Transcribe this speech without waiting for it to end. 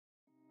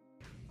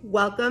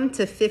Welcome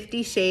to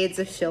 50 Shades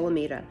of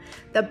Shilamida,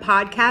 the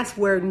podcast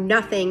where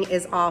nothing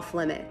is off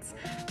limits.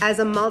 As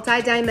a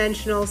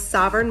multidimensional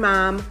sovereign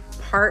mom,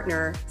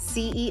 partner,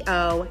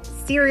 CEO,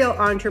 serial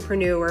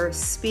entrepreneur,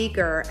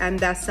 speaker, and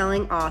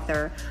best-selling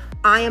author,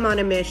 I am on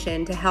a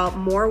mission to help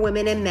more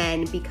women and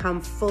men become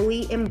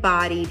fully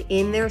embodied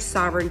in their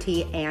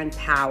sovereignty and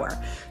power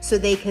so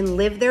they can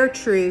live their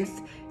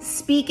truth,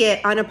 speak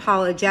it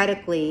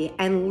unapologetically,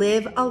 and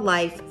live a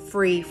life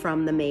free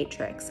from the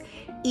matrix.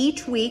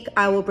 Each week,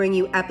 I will bring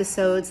you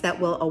episodes that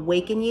will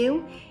awaken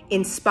you,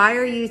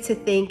 inspire you to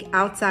think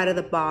outside of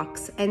the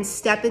box, and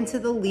step into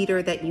the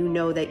leader that you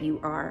know that you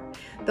are.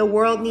 The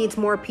world needs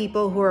more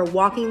people who are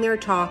walking their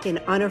talk and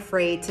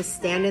unafraid to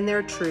stand in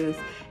their truth,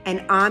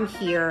 and I'm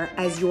here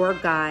as your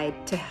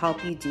guide to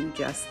help you do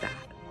just that.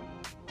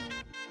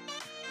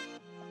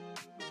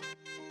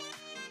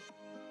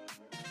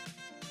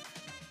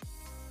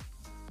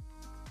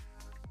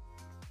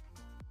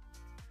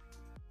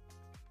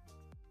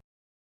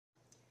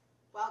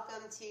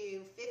 Welcome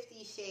to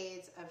 50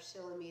 Shades of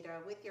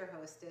Shilamida with your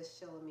hostess,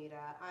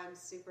 Shilamida. I'm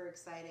super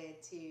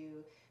excited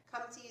to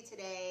come to you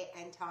today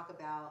and talk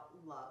about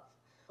love.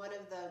 One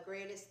of the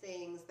greatest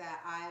things that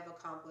I've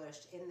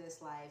accomplished in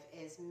this life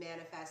is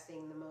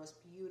manifesting the most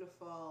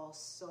beautiful,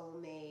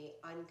 soulmate,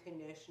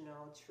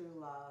 unconditional, true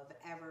love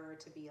ever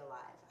to be alive.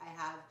 I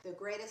have the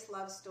greatest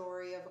love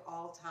story of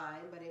all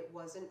time, but it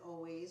wasn't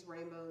always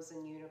rainbows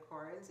and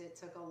unicorns. It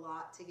took a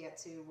lot to get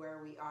to where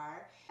we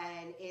are,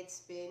 and it's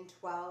been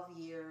 12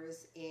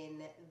 years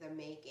in the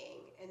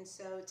making. And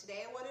so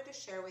today I wanted to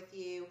share with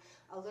you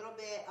a little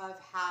bit of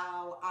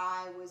how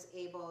I was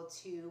able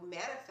to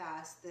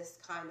manifest this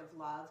kind of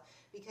love,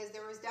 because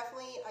there was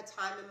definitely a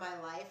time in my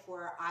life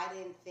where I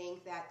didn't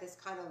think that this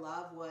kind of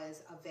love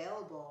was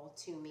available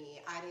to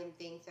me. I didn't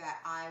think that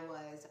I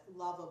was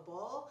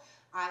lovable.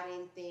 I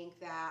didn't think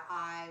that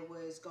I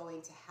was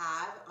going to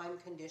have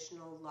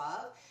unconditional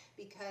love,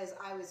 because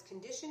I was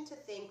conditioned to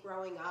think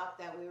growing up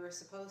that we were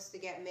supposed to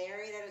get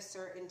married at a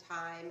certain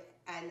time,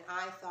 and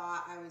I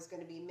thought I was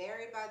going to be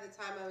married by the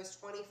time I was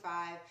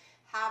 25,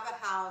 have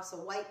a house, a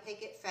white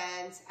picket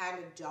fence, and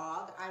a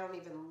dog. I don't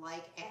even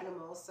like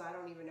animals, so I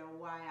don't even know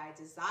why I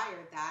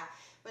desired that.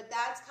 But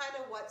that's kind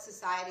of what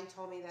society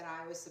told me that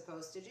I was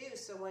supposed to do.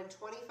 So when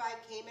 25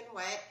 came and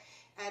went,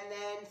 and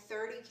then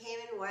 30 came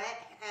and went,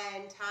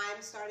 and time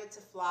started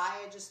to fly,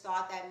 I just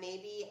thought that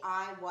maybe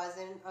I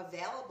wasn't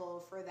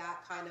available for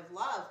that kind of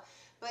love.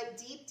 But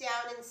deep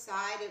down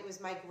inside, it was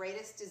my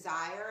greatest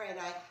desire, and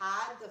I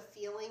had the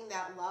feeling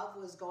that love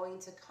was going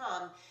to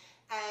come.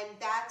 And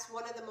that's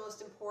one of the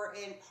most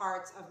important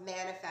parts of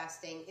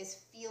manifesting, is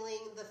feeling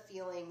the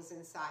feelings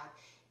inside.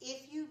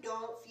 If you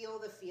don't feel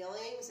the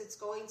feelings, it's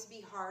going to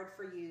be hard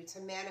for you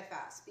to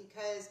manifest,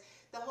 because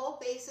the whole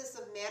basis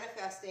of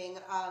manifesting,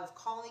 of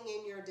calling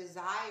in your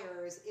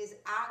desires, is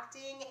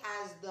acting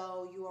as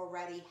though you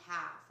already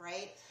have,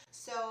 right?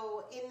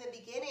 So in the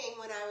beginning,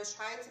 when I was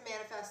trying to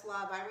manifest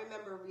love, I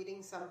remember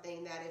reading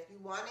something that if you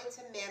wanted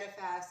to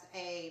manifest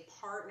a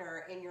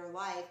partner in your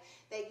life,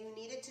 that you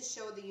needed to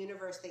show the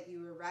universe that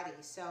you were ready.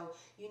 So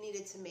you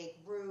needed to make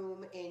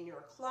room in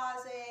your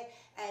closet,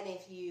 and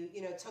if you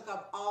took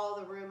up all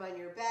the room on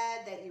your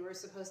bed, that you were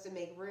supposed to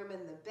make room in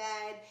the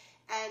bed.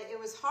 And it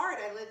was hard.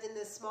 I lived in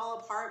this small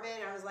apartment.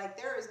 I was like,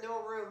 there is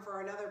no room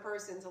for another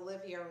person to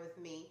live here with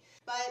me.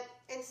 But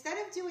instead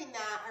of doing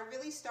that, I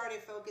really started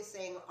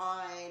focusing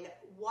on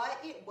what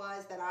it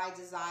was that I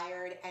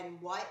desired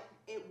and what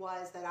it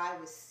was that I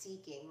was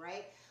seeking,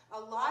 right? A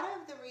lot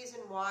of the reason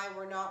why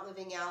we're not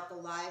living out the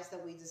lives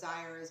that we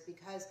desire is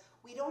because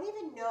we don't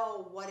even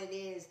know what it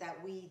is that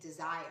we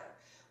desire.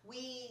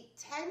 We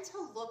tend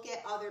to look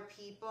at other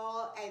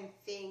people and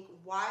think,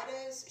 why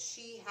does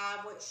she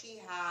have what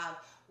she have?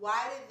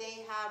 Why do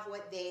they have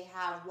what they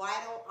have? Why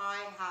don't I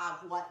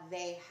have what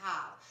they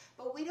have?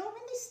 But we don't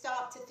really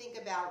stop to think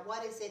about,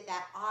 what is it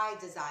that I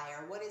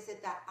desire? What is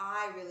it that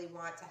I really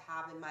want to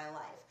have in my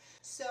life?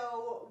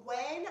 So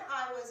when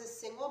I was a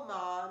single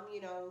mom,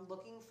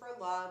 looking for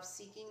love,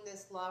 seeking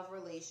this love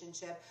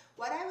relationship,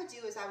 what I would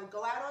do is I would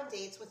go out on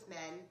dates with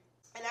men.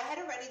 And I had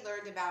already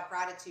learned about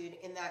gratitude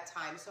in that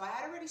time. So I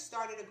had already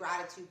started a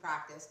gratitude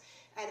practice.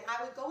 And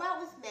I would go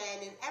out with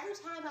men, and every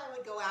time I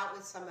would go out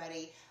with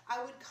somebody,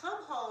 I would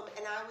come home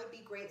and I would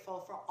be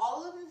grateful for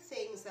all of the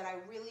things that I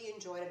really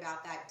enjoyed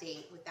about that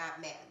date with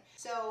that man.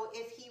 So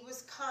if he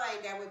was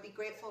kind, I would be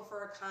grateful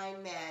for a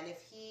kind man.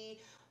 If he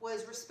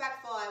was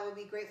respectful, I would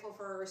be grateful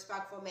for a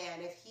respectful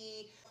man. If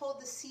he pulled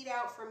the seat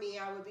out for me,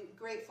 I would be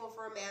grateful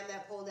for a man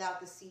that pulled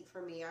out the seat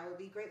for me. I would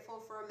be grateful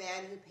for a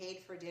man who paid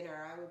for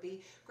dinner. I would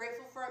be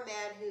grateful for a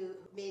man who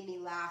made me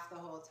laugh the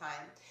whole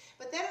time.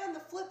 But then on the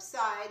flip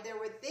side, there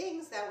were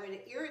things that would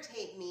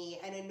irritate me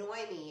and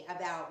annoy me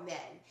about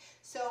men.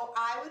 So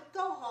I would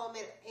go home,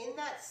 and in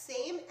that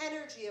same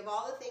energy of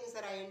all the things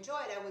that I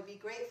enjoyed, I would be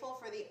grateful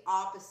for the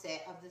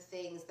opposite of the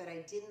things that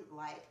I didn't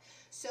like.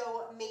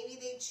 So maybe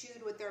they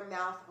chewed with their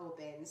mouth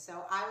open.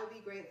 So I would be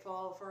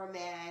grateful for a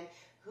man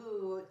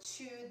who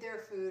chewed their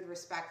food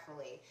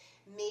respectfully.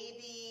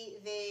 Maybe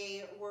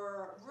they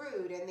were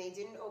rude and they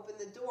didn't open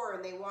the door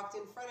and they walked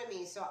in front of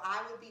me. So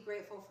I would be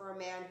grateful for a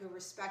man who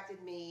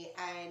respected me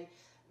and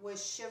was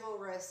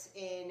chivalrous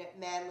in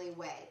manly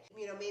way.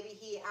 You know, maybe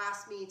he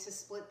asked me to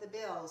split the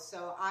bills.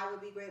 So I would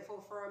be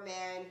grateful for a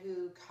man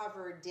who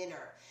covered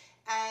dinner.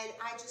 And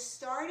I just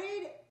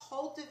started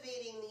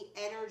cultivating the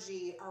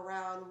energy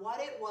around what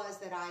it was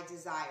that I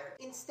desired.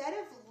 Instead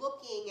of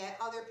looking at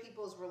other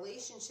people's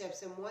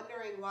relationships and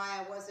wondering why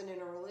I wasn't in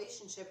a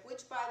relationship,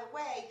 which, by the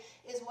way,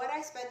 is what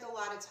I spent a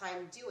lot of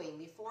time doing.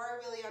 Before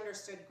I really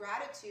understood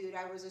gratitude,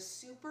 I was a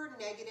super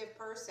negative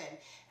person,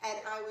 and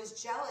I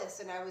was jealous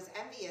and I was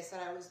envious,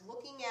 and I was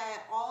looking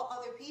at all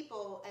other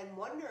people and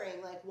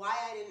wondering like why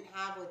I didn't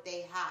have what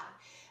they had.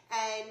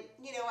 And,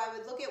 you know, I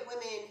would look at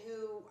women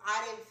who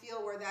I didn't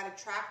feel were that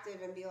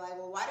attractive and be like,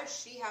 well, why does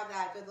she have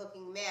that good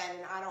looking man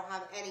and I don't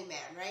have any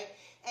man, right?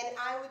 And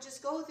I would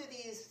just go through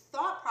these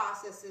thought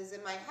processes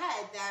in my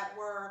head that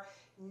were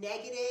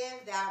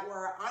negative, that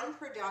were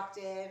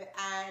unproductive,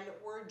 and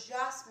were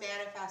just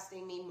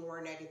manifesting me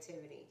more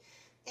negativity.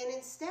 And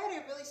instead,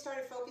 I really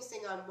started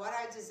focusing on what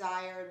I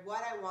desired,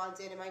 what I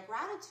wanted, and my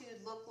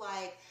gratitude looked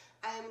like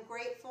I am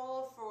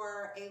grateful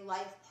for a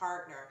life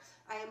partner.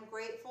 I am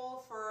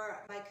grateful for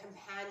my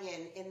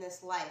companion in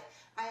this life.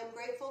 I am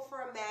grateful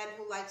for a man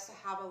who likes to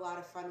have a lot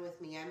of fun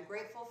with me. I'm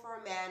grateful for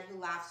a man who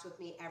laughs with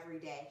me every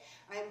day.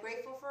 I am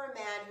grateful for a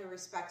man who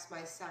respects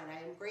my son.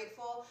 I am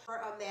grateful for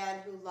a man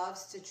who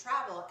loves to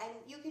travel. And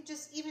you can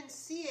just even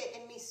see it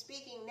in me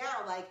speaking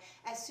now. Like,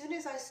 as soon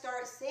as I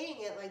start saying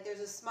it, like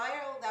there's a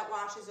smile that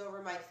washes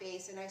over my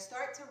face and I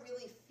start to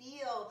really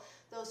feel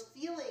those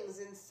feelings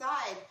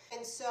inside.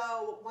 And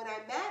so when I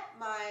met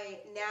my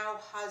now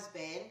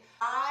husband,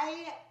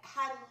 I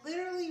had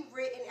literally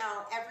written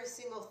out every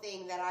single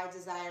thing that I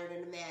desired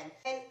in a man.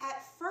 And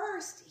at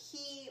first,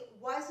 he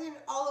wasn't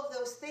all of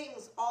those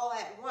things all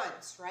at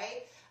once,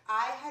 right?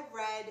 I had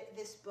read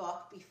this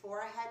book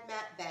before I had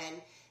met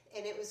Ben,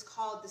 and it was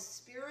called The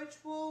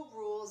Spiritual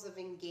Rules of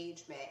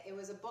Engagement. It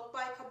was a book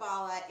by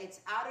Kabbalah.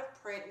 It's out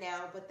of print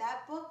now, but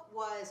that book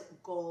was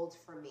gold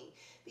for me.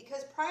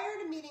 Because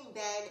prior to meeting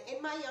Ben,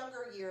 in my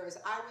younger years,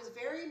 I was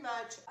very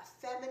much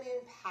a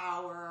feminine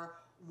power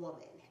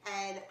woman.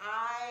 And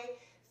I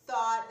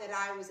thought that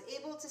I was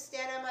able to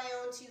stand on my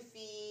own 2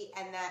 feet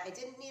and that I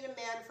didn't need a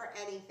man for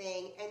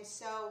anything. And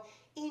so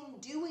in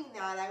doing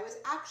that, I was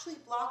actually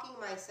blocking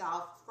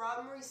myself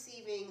from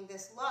receiving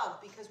this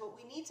love, because what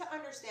we need to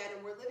understand,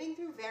 and we're living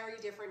through very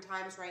different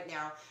times right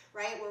now,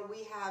 right, where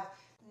we have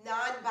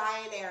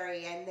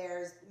non-binary, and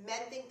there's men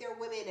think they're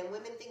women and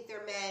women think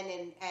they're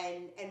men,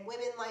 and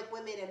women like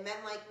women and men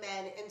like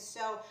men. And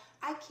so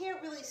I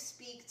can't really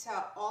speak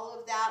to all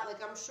of that.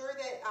 Like, I'm sure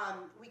that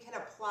we can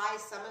apply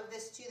some of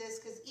this to this,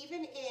 because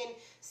even in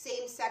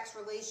same-sex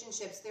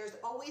relationships, there's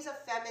always a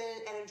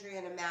feminine energy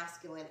and a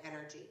masculine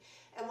energy.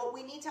 And what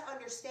we need to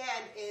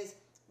understand is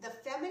the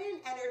feminine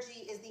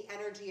energy is the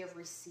energy of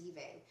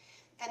receiving.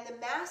 And the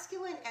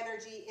masculine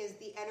energy is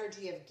the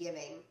energy of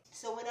giving.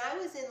 So when I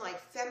was in like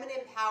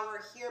feminine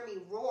power, hear me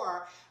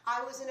roar,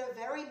 I was in a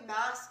very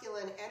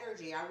masculine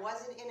energy. I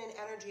wasn't in an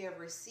energy of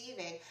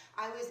receiving.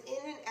 I was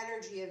in an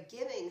energy of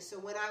giving. So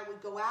when I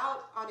would go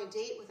out on a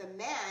date with a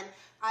man,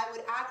 I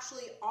would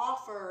actually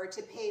offer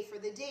to pay for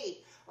the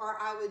date, or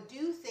I would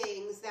do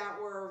things that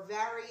were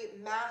very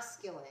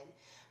masculine.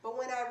 But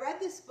when I read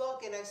this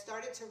book and I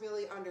started to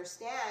really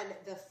understand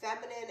the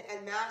feminine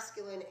and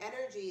masculine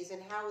energies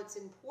and how it's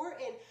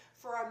important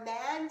for a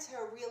man to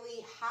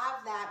really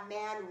have that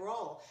man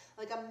role.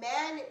 Like, a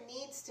man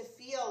needs to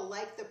feel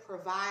like the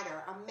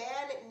provider. A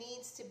man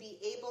needs to be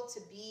able to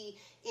be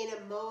in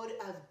a mode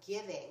of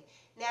giving.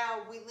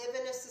 Now, we live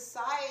in a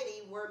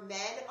society where men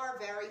are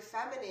very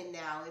feminine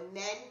now, and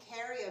men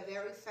carry a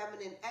very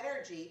feminine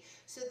energy.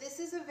 So this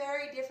is a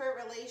very different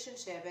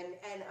relationship.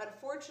 And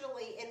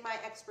unfortunately, in my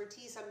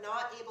expertise, I'm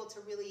not able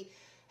to really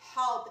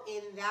help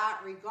in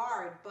that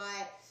regard.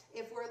 But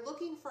if we're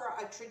looking for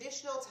a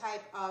traditional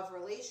type of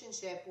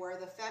relationship where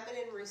the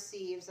feminine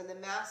receives and the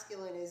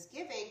masculine is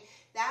giving,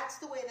 that's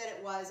the way that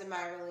it was in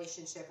my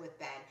relationship with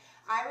Ben.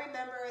 I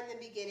remember in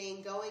the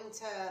beginning going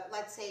to,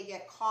 let's say,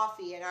 get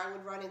coffee, and I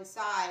would run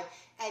inside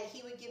and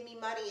he would give me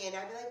money and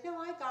I'd be like, no,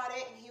 I got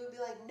it. And he would be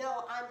like,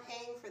 no, I'm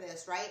paying for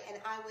this, right? And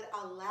I would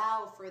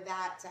allow for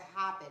that to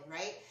happen,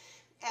 right?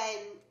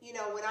 And, you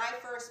know, when I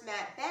first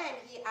met Ben,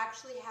 he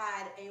actually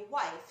had a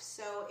wife.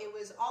 So it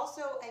was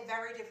also a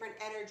very different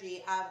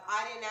energy of,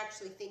 I didn't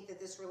actually think that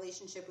this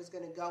relationship was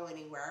going to go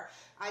anywhere.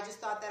 I just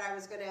thought that I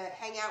was going to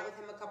hang out with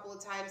him a couple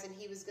of times and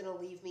he was going to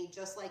leave me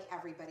just like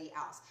everybody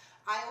else.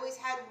 I always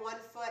had one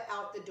foot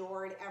out the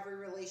door in every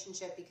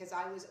relationship because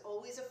I was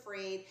always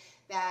afraid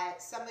that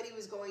somebody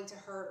was going to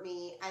hurt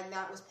me. And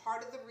that was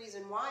part of the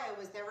reason why I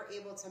was never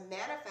able to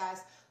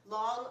manifest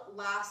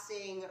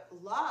long-lasting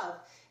love.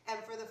 And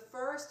for the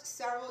first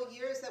several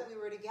years that we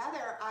were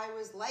together, I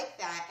was like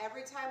that.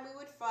 Every time we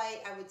would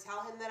fight, I would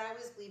tell him that I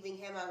was leaving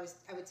him. I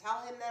would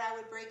tell him that I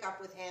would break up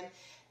with him.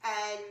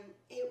 And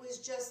it was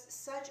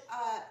just such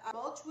a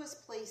tumultuous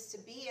place to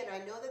be. And I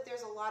know that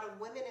there's a lot of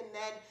women and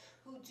men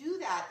who do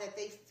that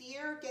they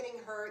fear getting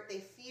hurt, they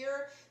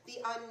fear the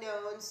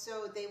unknown,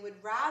 so they would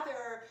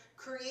rather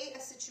create a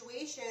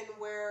situation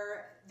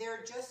where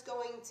they're just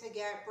going to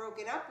get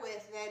broken up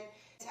with than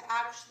to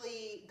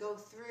actually go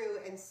through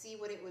and see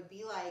what it would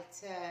be like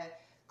to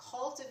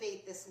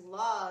cultivate this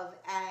love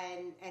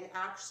and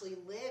actually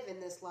live in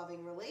this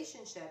loving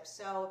relationship.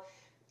 So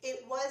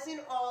it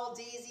wasn't all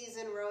daisies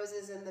and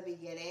roses in the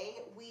beginning.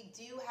 We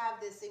do have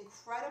this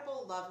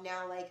incredible love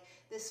now. Like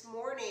this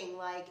morning,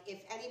 like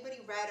if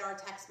anybody read our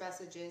text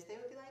messages, they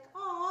would be like,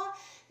 "Aw,"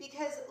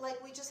 because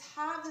like we just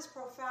have this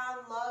profound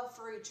love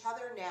for each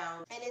other now.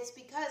 And it's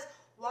because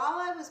while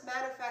I was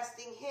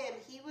manifesting him,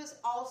 he was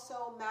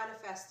also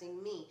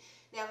manifesting me.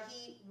 Now,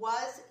 he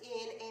was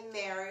in a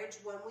marriage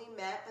when we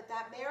met, but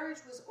that marriage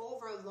was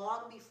over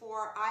long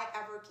before I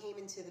ever came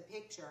into the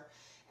picture.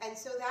 And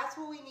so that's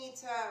what we need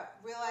to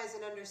realize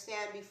and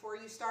understand before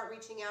you start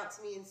reaching out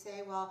to me and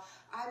say, well,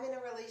 I'm in a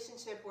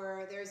relationship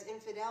where there's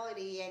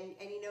infidelity and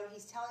you know,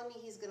 he's telling me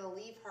he's going to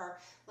leave her.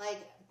 Like,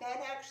 Ben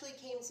actually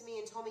came to me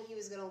and told me he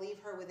was going to leave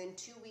her within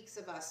 2 weeks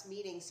of us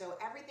meeting. So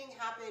everything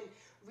happened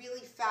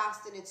really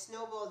fast and it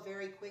snowballed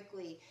very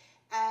quickly.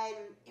 And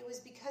it was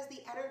because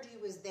the energy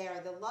was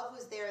there, the love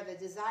was there, the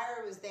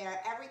desire was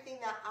there, everything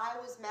that I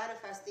was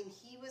manifesting,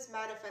 he was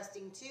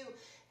manifesting too.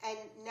 And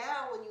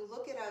now when you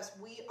look at us,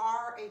 we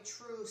are a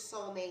true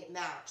soulmate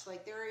match.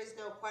 Like there is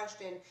no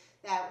question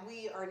that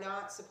we are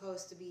not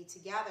supposed to be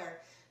together.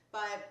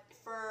 But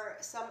for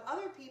some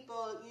other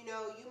people, you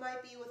know, you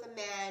might be with a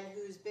man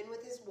who's been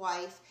with his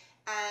wife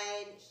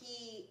and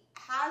he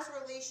has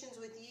relations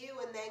with you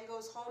and then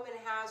goes home and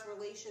has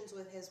relations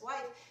with his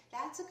wife.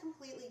 That's a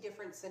completely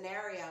different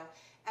scenario.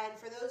 And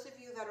for those of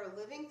you that are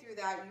living through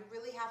that, you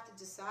really have to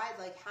decide,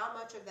 like, how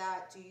much of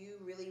that do you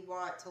really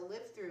want to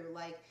live through?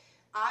 Like,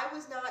 I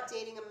was not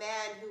dating a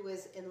man who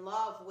was in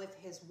love with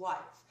his wife.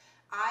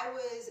 I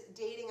was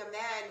dating a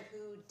man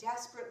who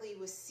desperately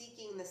was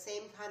seeking the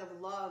same kind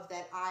of love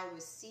that I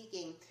was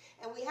seeking.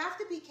 And we have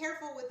to be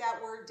careful with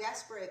that word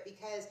desperate,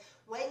 because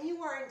when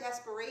you are in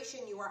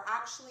desperation, you are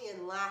actually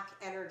in lack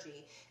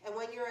energy. And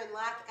when you're in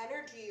lack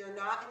energy, you're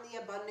not in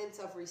the abundance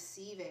of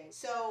receiving.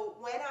 So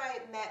when I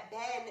met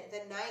Ben,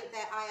 the night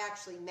that I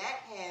actually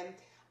met him,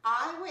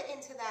 I went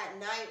into that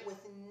night with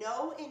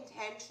no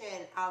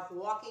intention of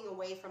walking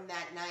away from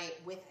that night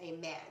with a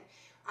man.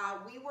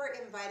 We were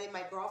invited,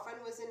 my girlfriend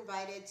was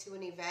invited to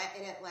an event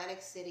in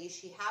Atlantic City.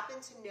 She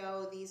happened to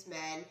know these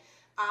men.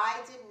 I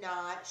did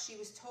not. She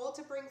was told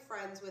to bring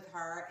friends with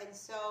her. And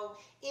so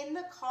in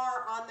the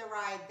car on the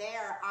ride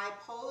there, I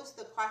posed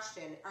the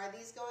question, are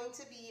these going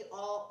to be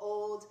all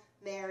old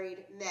married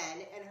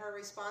men? And her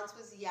response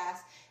was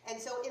yes. And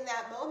so in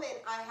that moment,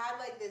 I had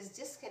like this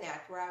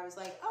disconnect where I was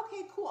like,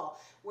 okay, cool.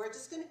 We're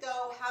just going to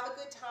go have a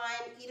good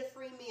time, eat a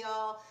free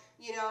meal,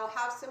 you know,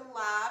 have some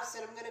laughs,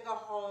 and I'm going to go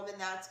home, and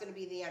that's going to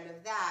be the end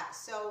of that.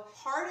 So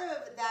part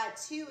of that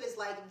too is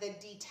like the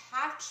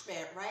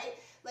detachment, right?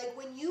 Like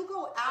when you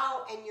go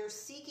out and you're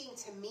seeking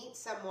to meet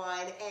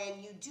someone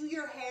and you do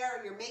your hair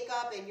and your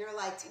makeup and you're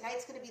like,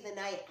 tonight's going to be the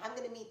night, I'm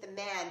going to meet the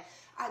man.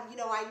 You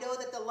know, I know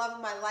that the love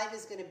of my life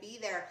is going to be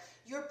there.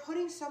 You're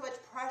putting so much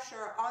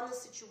pressure on the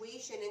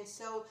situation, and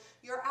so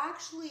you're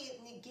actually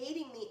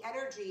negating the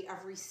energy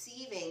of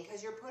receiving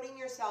because you're putting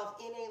yourself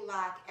in a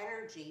lack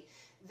energy.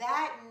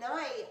 That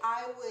night,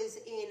 I was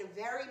in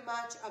very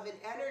much of an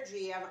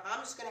energy of, I'm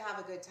just going to have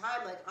a good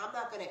time. Like, I'm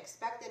not going to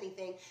expect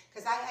anything,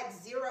 because I had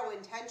zero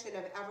intention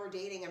of ever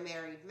dating a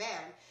married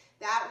man.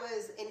 That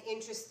was an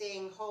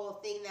interesting whole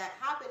thing that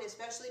happened,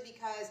 especially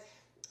because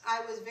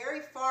I was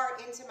very far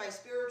into my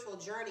spiritual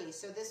journey.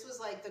 So this was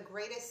like the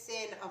greatest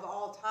sin of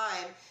all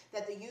time,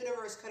 that the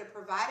universe could have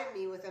provided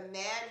me with a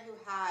man who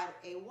had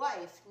a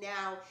wife.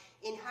 Now,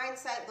 in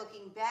hindsight,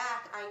 looking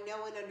back, I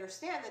know and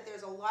understand that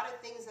there's a lot of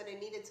things that I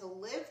needed to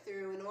live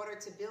through in order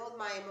to build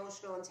my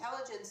emotional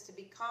intelligence to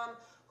become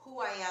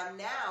who I am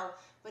now.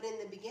 But in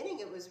the beginning,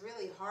 it was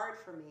really hard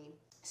for me.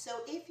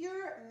 So if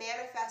you're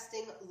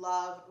manifesting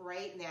love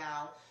right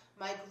now,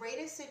 my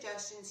greatest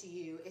suggestion to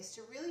you is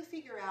to really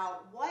figure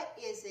out what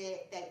is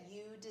it that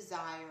you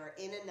desire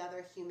in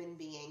another human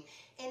being.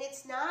 And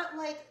it's not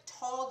like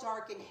tall,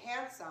 dark, and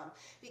handsome,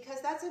 because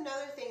that's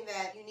another thing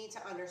that you need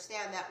to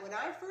understand, that when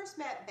I first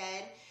met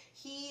Ben,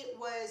 he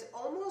was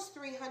almost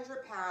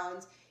 300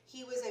 pounds.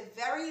 He was a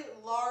very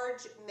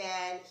large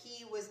man.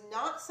 He was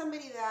not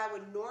somebody that I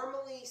would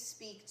normally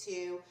speak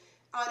to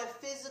on a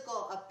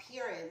physical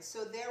appearance.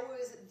 So there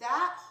was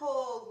that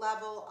whole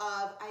level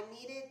of, I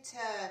needed to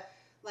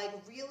like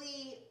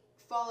really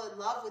fall in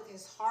love with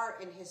his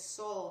heart and his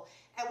soul.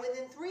 And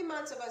within 3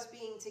 months of us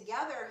being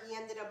together, he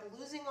ended up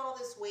losing all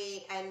this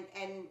weight, and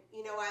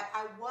you know,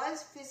 I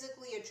was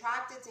physically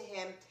attracted to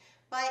him.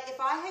 But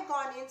if I had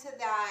gone into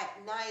that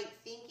night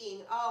thinking,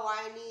 oh,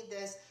 I need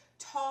this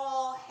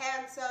tall,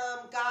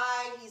 handsome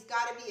guy. He's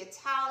got to be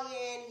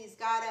Italian. He's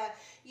got to,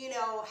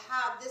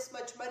 have this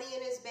much money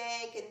in his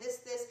bank and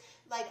this.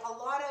 Like, a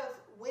lot of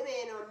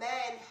women or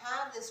men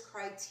have this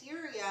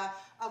criteria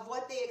of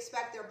what they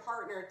expect their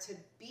partner to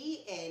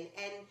be in.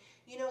 And,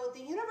 the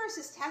universe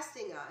is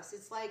testing us.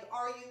 It's like,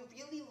 are you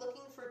really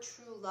looking for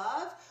true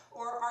love,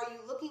 or are you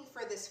looking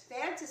for this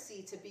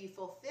fantasy to be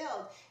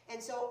fulfilled?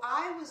 And so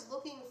I was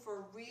looking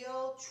for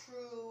real,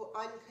 true,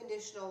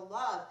 unconditional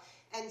love.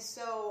 And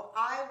so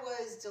I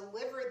was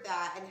delivered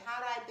that. And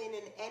had I been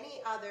in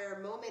any other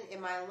moment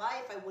in my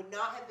life, I would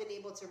not have been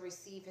able to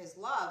receive his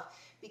love,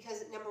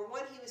 because number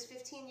one, he was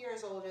 15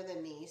 years older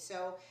than me.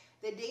 So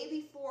the day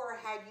before,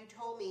 had you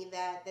told me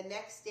that the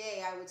next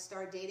day I would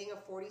start dating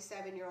a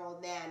 47-year-old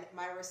man,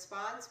 my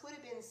response would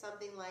have been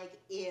something like,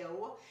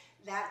 ew,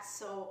 that's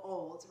so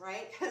old,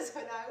 right? Because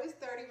when I was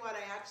 31,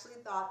 I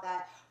actually thought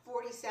that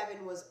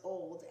 47 was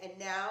old. And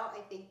now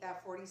I think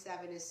that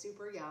 47 is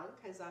super young,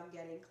 because I'm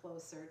getting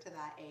closer to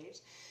that age.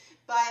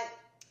 But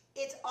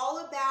it's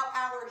all about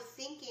our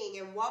thinking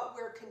and what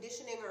we're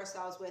conditioning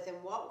ourselves with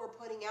and what we're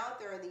putting out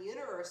there in the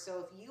universe.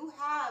 So if you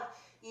have,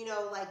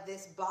 like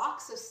this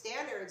box of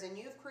standards and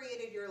you've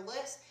created your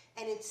list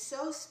and it's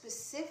so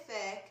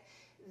specific,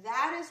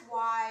 that is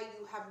why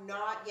you have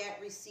not yet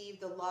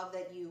received the love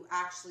that you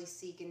actually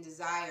seek and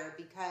desire,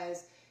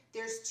 because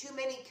there's too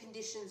many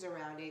conditions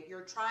around it.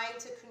 You're trying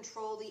to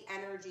control the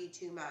energy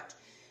too much.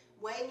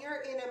 When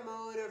you're in a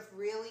mode of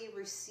really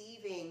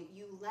receiving,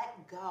 you let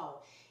go.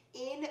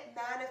 In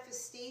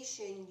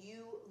manifestation,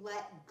 you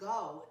let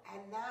go,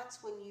 and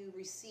that's when you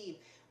receive.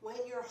 When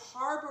you're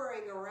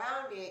harboring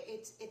around it,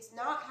 it's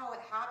not how it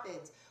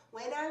happens.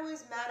 When I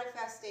was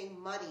manifesting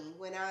money,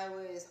 when I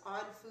was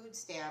on food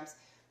stamps,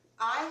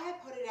 I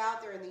had put it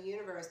out there in the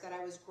universe that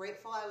I was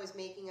grateful I was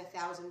making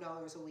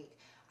 $1,000 a week.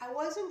 I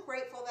wasn't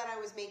grateful that I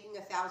was making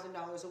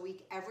 $1,000 a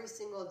week every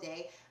single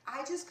day.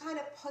 I just kind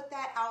of put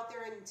that out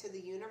there into the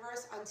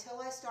universe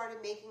until I started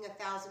making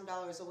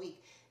 $1,000 a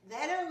week.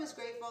 Then I was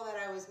grateful that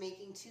I was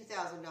making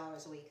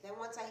 $2,000 a week. Then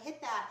once I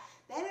hit that,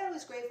 then I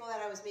was grateful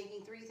that I was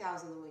making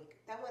 $3,000 a week.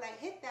 Then when I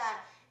hit that,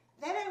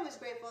 then I was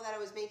grateful that I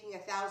was making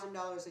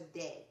 $1,000 a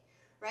day,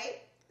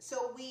 right?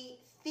 So we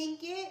think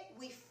it,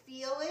 we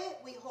feel it,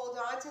 we hold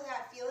on to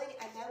that feeling,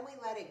 and then we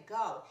let it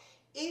go.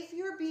 If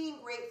you're being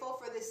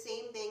grateful for the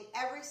same thing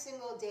every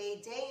single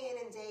day, day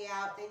in and day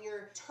out, then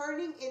you're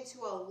turning into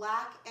a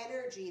lack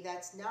energy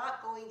that's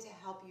not going to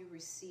help you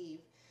receive.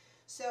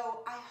 So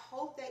I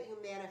hope that you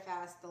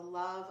manifest the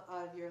love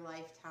of your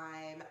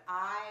lifetime.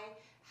 I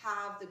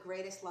have the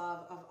greatest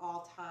love of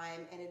all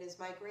time, and it is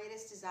my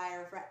greatest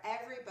desire for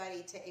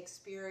everybody to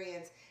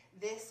experience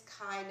this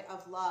kind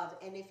of love.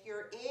 And if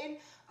you're in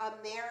a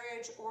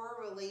marriage or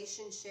a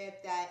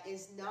relationship that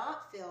is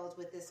not filled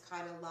with this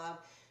kind of love,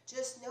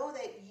 just know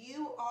that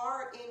you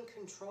are in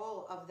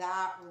control of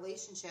that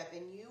relationship,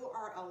 and you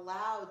are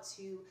allowed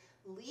to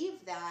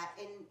leave that.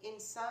 And in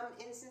some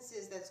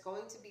instances, that's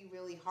going to be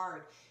really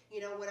hard.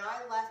 When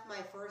I left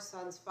my first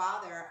son's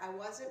father, I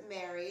wasn't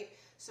married,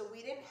 so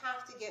we didn't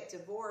have to get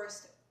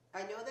divorced.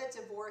 I know that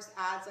divorce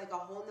adds like a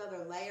whole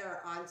nother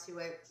layer onto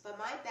it, but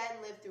my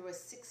Ben lived through a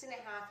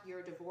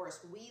 6.5-year divorce.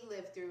 We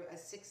lived through a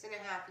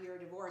 6.5-year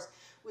divorce,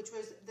 which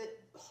was the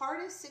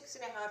hardest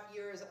 6.5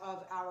 years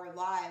of our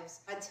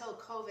lives until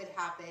COVID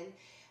happened.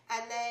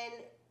 And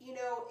then,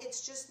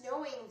 it's just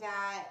knowing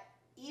that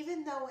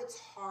even though it's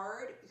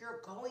hard,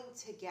 you're going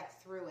to get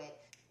through it.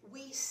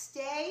 We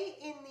stay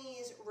in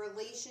these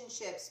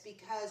relationships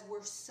because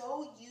we're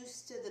so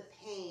used to the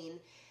pain,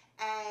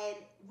 and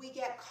we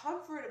get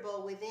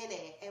comfortable within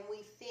it, and we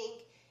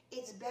think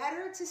it's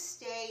better to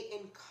stay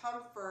in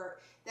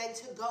comfort than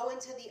to go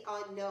into the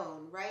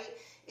unknown, right?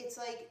 It's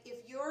like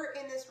if you're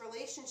in this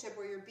relationship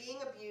where you're being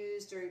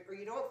abused, or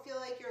you don't feel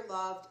like you're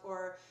loved,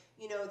 or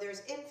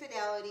there's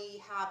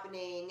infidelity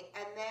happening,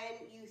 and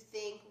then you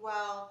think,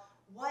 well,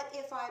 what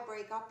if I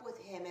break up with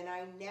him and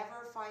I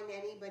never find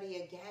anybody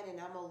again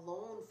and I'm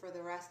alone for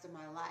the rest of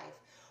my life?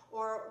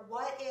 Or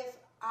what if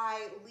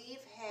I leave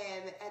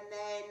him and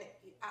then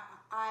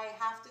I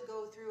have to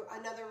go through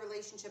another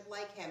relationship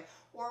like him?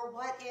 Or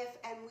what if,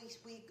 and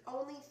we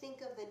only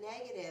think of the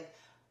negative,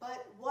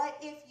 but what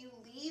if you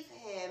leave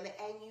him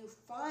and you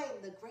find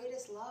the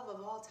greatest love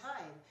of all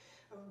time?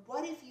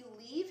 What if you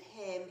leave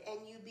him and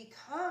you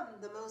become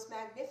the most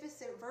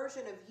magnificent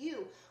version of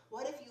you?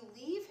 What if you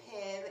leave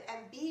him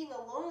and being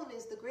alone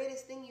is the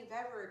greatest thing you've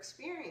ever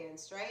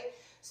experienced, right?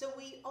 So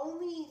we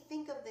only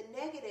think of the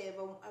negative,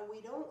 and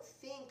we don't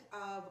think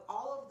of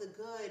all of the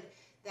good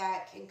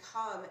that can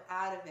come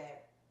out of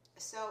it.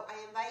 So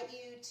I invite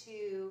you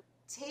to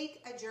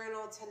take a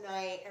journal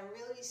tonight and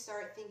really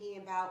start thinking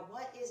about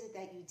what is it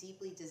that you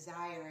deeply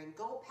desire, and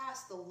go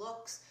past the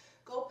looks,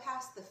 go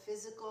past the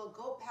physical,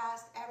 go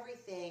past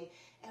everything.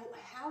 And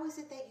how is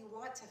it that you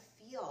want to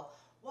feel?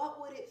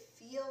 What would it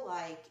feel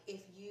like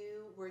if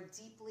you were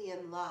deeply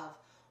in love?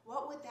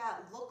 what would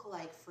that look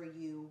like for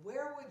you?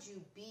 Where would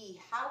you be?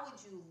 How would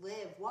you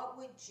live? What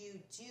would you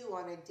do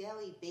on a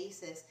daily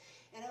basis?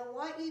 And I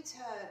want you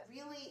to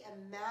really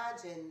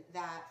imagine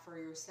that for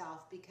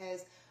yourself,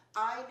 because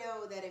I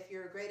know that if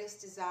your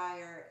greatest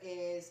desire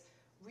is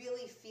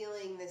really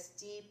feeling this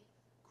deep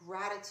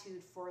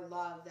gratitude for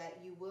love, that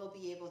you will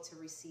be able to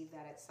receive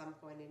that at some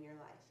point in your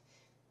life.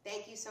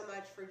 Thank you so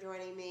much for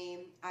joining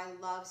me. I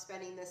love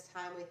spending this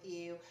time with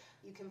you.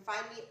 You can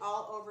find me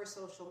all over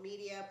social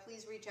media.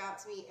 Please reach out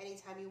to me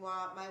anytime you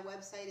want. My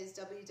website is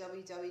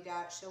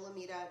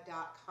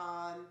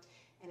www.shilamida.com,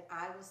 and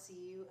I will see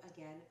you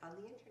again on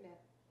the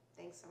internet.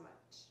 Thanks so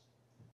much.